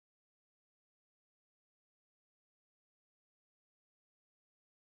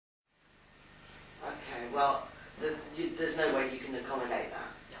well, there's no way you can accommodate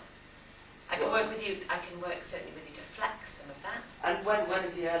that. No. I can work with you, I can work certainly with you to flex some of that. And when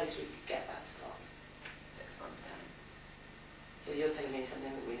is the earliest we could get that stock? 6 months' time. So you're telling me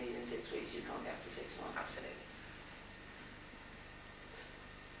something that we need in 6 weeks you can't get for 6 months? Absolutely.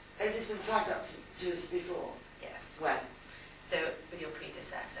 Has this been flagged up to us before? Yes. When? So with your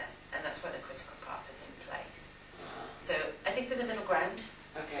predecessor, and that's where the critical path is in place. Uh-huh. So I think there's a middle ground.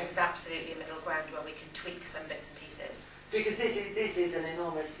 Okay. There's absolutely a middle ground where we can tweak some bits and pieces. Because this is an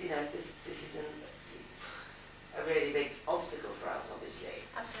enormous, this is a really big obstacle for us, obviously.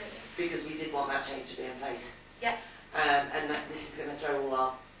 Absolutely. Because we did want that change to be in place. Yeah. And that this is going to throw all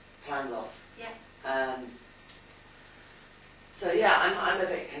our plans off. Yeah. So yeah, I'm a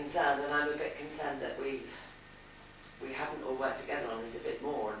bit concerned, and I'm a bit concerned that we haven't all worked together on this a bit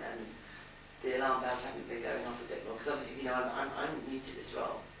more, and the alarm bells haven't been going off a bit more. Because obviously, I'm new to this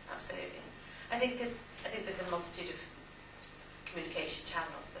role. Absolutely. I think there's a multitude of communication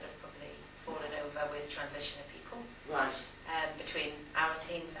channels that have probably fallen over with transition of people. Right. Between our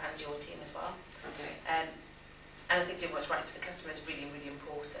teams and your team as well. Okay. And I think doing what's right for the customer is really, really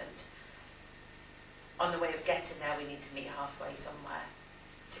important. On the way of getting there, we need to meet halfway somewhere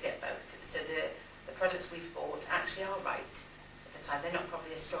to get both. So the products we've bought actually are right at the time. They're not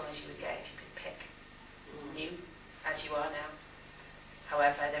probably as strong as you would get if you could pick new, as you are now.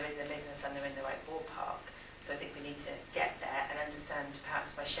 However, they're in the business and they're in the right ballpark. So I think we need to get there and understand,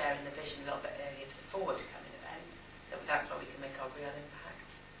 perhaps by sharing the vision a little bit earlier for the forward-coming events, that's where we can make our real impact.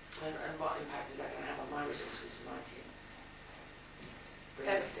 And what impact is that going to have on my resources for my team?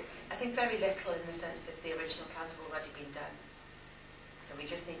 Realistically. I think very little, in the sense that the original plans have already been done. So we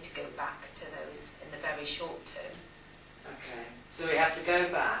just need to go back to those in the very short term. Okay. So we have to go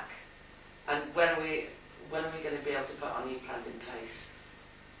back, and when are we going to be able to put our new plans in place?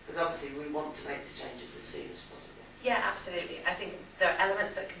 Because obviously we want to make these changes as soon as possible. Yeah, absolutely. I think there are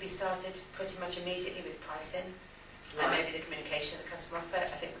elements that can be started pretty much immediately with pricing. Right. And maybe the communication of the customer offer. I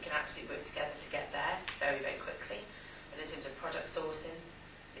think we can absolutely work together to get there very, very quickly. But in terms of product sourcing,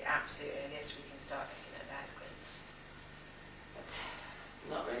 the absolute earliest we can start looking at that is Christmas. That's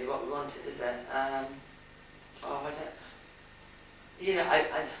not really what we wanted, is it? I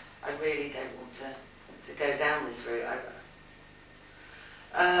really don't want to go down this route.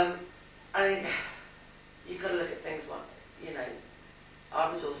 I mean, you've got to look at things.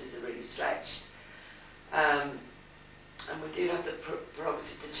 Our resources are really stretched. And we do have the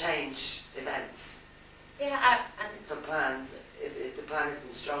prerogative to change events. Yeah, for plans, if the plan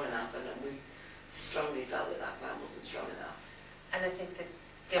isn't strong enough, and we strongly felt that plan wasn't strong enough. And I think that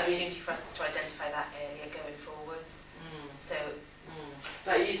the opportunity for us is to identify that earlier going forwards.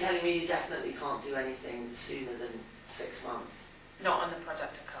 But are you telling me you definitely can't do anything sooner than 6 months? Not on the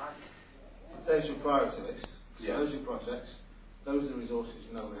product, I can't. There's your priority list. So yes. Those are your projects. Those are the resources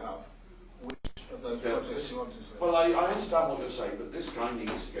we have. Which of those projects do you want to see? Well, I understand what you're saying, but this guy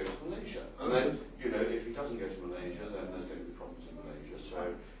needs to go to Malaysia. And then, if he doesn't go to Malaysia, then there's going to be problems in Malaysia.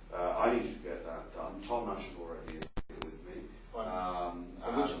 So I need to get that done. Tom Nash is already here with me. So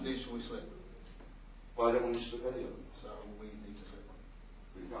which of these should we slip? Well, I don't want you to slip any of them. So we need to slip one.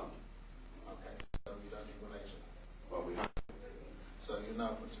 We can't. Okay. So you don't need Malaysia. Well, we have. So you're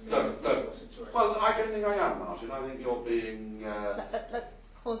now putting me in a situation. Well, I don't think I am, Martin. I think you're being... Let's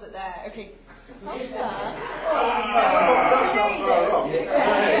pause it there. Okay. I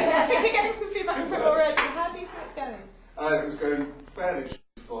think we're getting some feedback from already. How do you think it's going? It was going fairly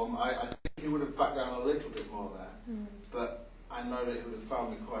form. I think he would have backed down a little bit more there, but I know that he would have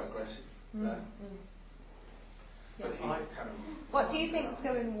found me quite aggressive there. Yeah. But he kind of... What do you think is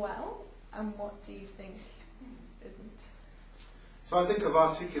going well, and what do you think isn't? So I think I've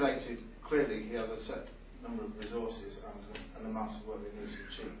articulated clearly he has a set number of resources and an amount of work he needs to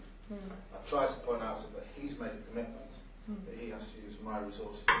achieve. I've tried to point out that he's made a commitment that he has to use my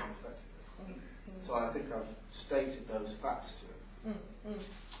resources more effectively. So I think I've stated those facts to him.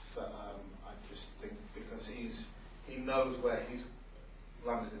 But I just think because he knows where he's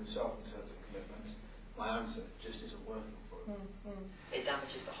landed himself in terms of commitment, my answer just isn't working for him. It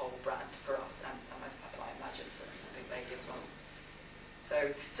damages the whole brand for us, and I imagine for the big lady as well.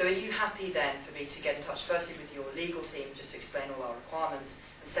 So are you happy then for me to get in touch firstly with your legal team just to explain all our requirements,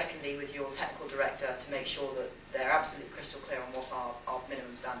 and secondly with your technical director to make sure that they're absolutely crystal clear on what our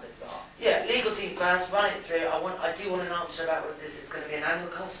minimum standards are? Yeah, legal team first, run it through. I do want an answer about whether this is going to be an annual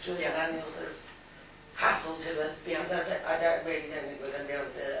cost to us, an annual sort of hassle to us, because I don't really think we're going to be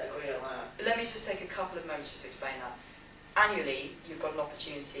able to agree on that. But let me just take a couple of moments just to explain that. Annually, you've got an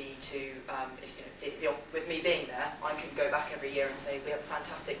opportunity to, with me being there, I can go back every year and say we have a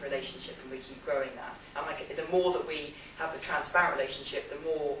fantastic relationship and we keep growing that. And the more that we have a transparent relationship, the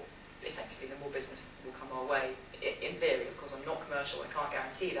more business will come our way. In theory, of course, I'm not commercial, I can't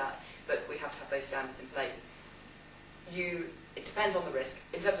guarantee that, but we have to have those standards in place. It depends on the risk.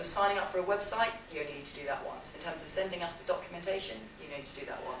 In terms of signing up for a website, you only need to do that once. In terms of sending us the documentation, you need to do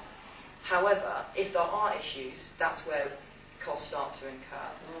that once. However, if there are issues, that's where costs start to incur.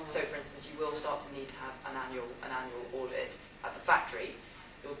 So, for instance, you will start to need to have an annual audit at the factory.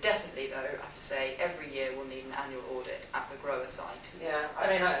 You'll definitely, though, have to say every year we'll need an annual audit at the grower site. Yeah, I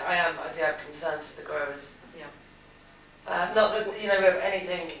mean, I do have concerns for the growers. Yeah. Not that, you know,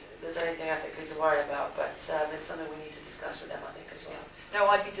 there's anything ethically to worry about, but it's something we need to discuss with them, I think, as well. Yeah. No,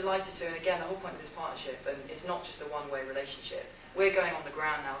 I'd be delighted to, and again, the whole point of this partnership, and it's not just a one-way relationship. We're going on the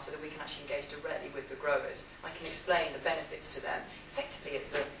ground now so that we can actually engage directly with the growers. I can explain the benefits to them. Effectively,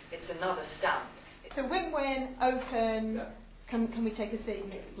 it's another stamp. So win-win, open. Yeah. Can we take a seat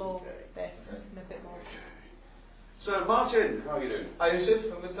and explore this in a bit more? So, Martin, how are you doing? Hi, Yusuf.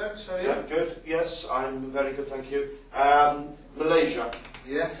 I'm good, thanks. How are you? Yeah, good. Yes, I'm very good, thank you. Malaysia.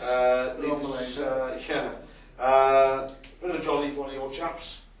 Yes. Needs, Malaysia. Bit of a jolly for one of your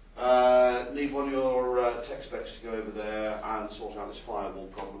chaps. Need one of your tech specs to go over there and sort out this firewall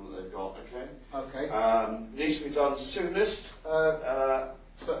problem that they've got, okay? Okay. Needs to be done soonest.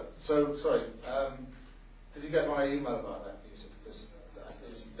 Sorry. Did you get my email about that, Yusuf? Because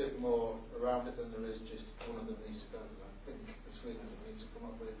there's a bit more around it than there is just one of them needs to go. I think between them we need to come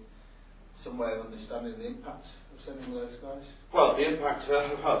up with some way of understanding the impact of sending those guys. Well, the impact,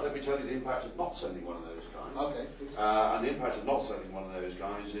 let me tell you the impact of not sending one of those guys. Okay. Please. And the impact of not sending one of those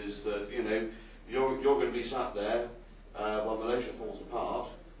guys is that, you know, you're going to be sat there while Malaysia falls apart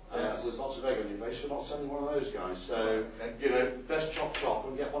with lots of egg on your face for not sending one of those guys. So, you know, best chop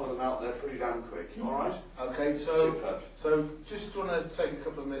and get one of them out there pretty damn quick, all right? Okay, Superb. so just want to take a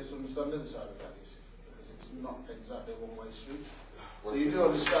couple of minutes to understand the other side of that, Yusuf, because it's not exactly a one-way street. So you do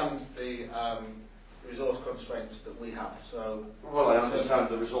understand the resource constraints that we have. So well, I understand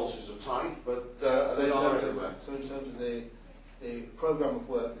the resources are tight, but they are everywhere. So in terms of the programme of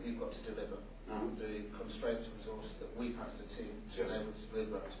work that you've got to deliver, the constraints and resources that we've had as a team to be able to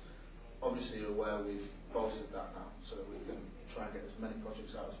deliver it, obviously you're aware we've bolstered that now so that we can try and get as many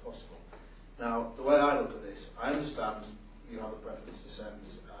projects out as possible. Now, the way I look at this, I understand you have a preference to send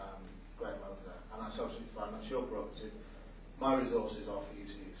Graham over there, and that's absolutely fine, that's your prerogative. My resources are for you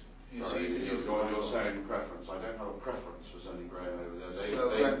to use. You're saying preference. I don't have a preference for sending Graham over there.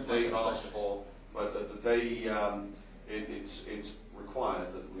 They asked for, but it's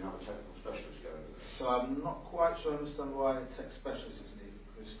required that we have a technical specialist go over there. So I'm not quite sure I understand why a tech specialist is needed,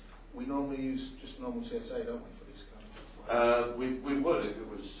 because we normally use just normal TSA, don't we, for this kind of? We would if it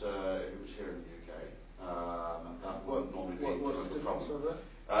was here in the UK. That would normally be what's the difference over there?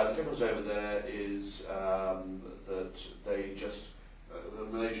 The difference over there is that they just, the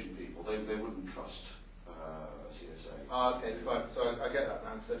Malaysian people, they wouldn't trust CSA. Okay, fine. So I get that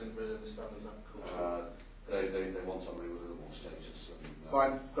now, because I didn't really understand that culture. They want somebody with a little more status. And,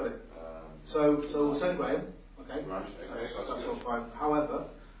 fine, got it. So we'll send Graham, okay? Right, okay, that's all fine. However,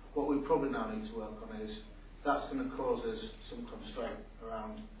 what we probably now need to work on is, that's going to cause us some constraint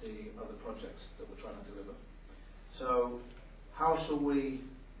around the other projects that we're trying to deliver. So how shall we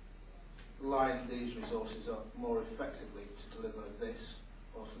line these resources up more effectively to deliver this,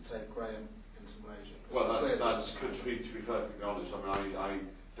 whilst we take Graham into Malaysia? Well, that's good to be perfectly honest. I mean, I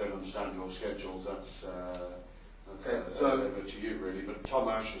don't understand your schedules. That's over to you really. But Tom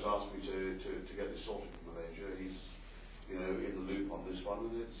Ash has asked me to get this sorted for Malaysia. He's, you know, in the loop on this one,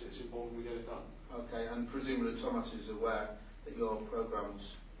 and it's important we get it done. Okay, and presumably Thomas is aware that your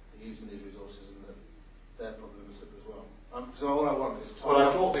programmes are using these resources and that they're probably going to slip as well. So all I want is Tom. Well,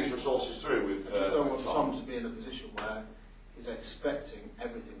 I've talked these resources through with. I just don't want Tom to be in a position where he's expecting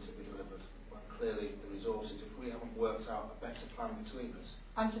everything to be delivered. When clearly the resources, if we haven't worked out a better plan between us,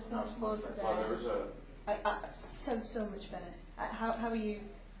 I'm just not supposed to. Well, there is so much better. How are you?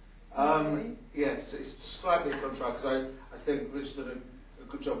 Yes, it's slightly contrary because I think Rich did a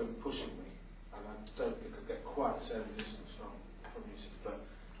good job in pushing me, and I don't think I'll get quite the same resistance from Yusuf, but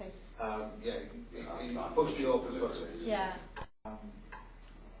okay. He pushed the open button. Yeah.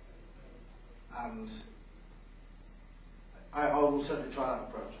 And I will certainly try that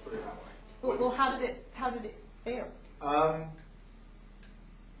approach. Put it that way. Well, how did it feel?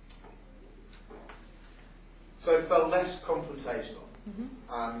 So it felt less confrontational,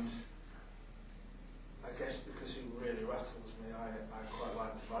 and I guess because he really rattles me, I quite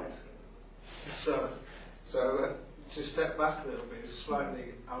like the fight. So to step back a little bit is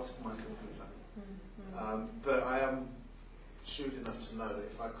slightly out of my comfort zone. But I am shrewd enough to know that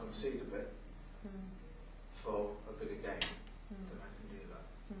if I concede a bit for a bigger game, then I can do that.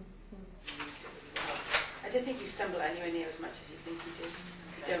 I don't think you stumble anywhere near as much as you think you do.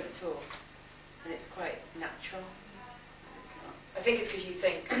 You don't at all. And it's quite natural. It's not. I think it's because you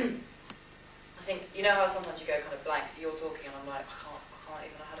think, I think, you know how sometimes you go kind of blank, you're talking and I'm like, I can't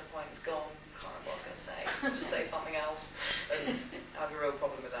even, I had a point, it's gone, I can't remember what I was going to say, so just say something else, and I have a real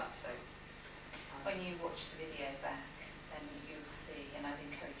problem with that, so. When you watch the video back, then you'll see, and I'd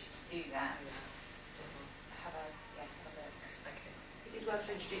encourage you to do that, just have a look. Okay. You did well to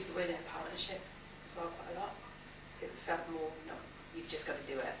introduce the word in partnership as well quite a lot. So it felt more, no, you've just got to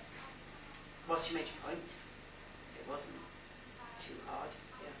do it. Whilst you made your point, it wasn't too hard.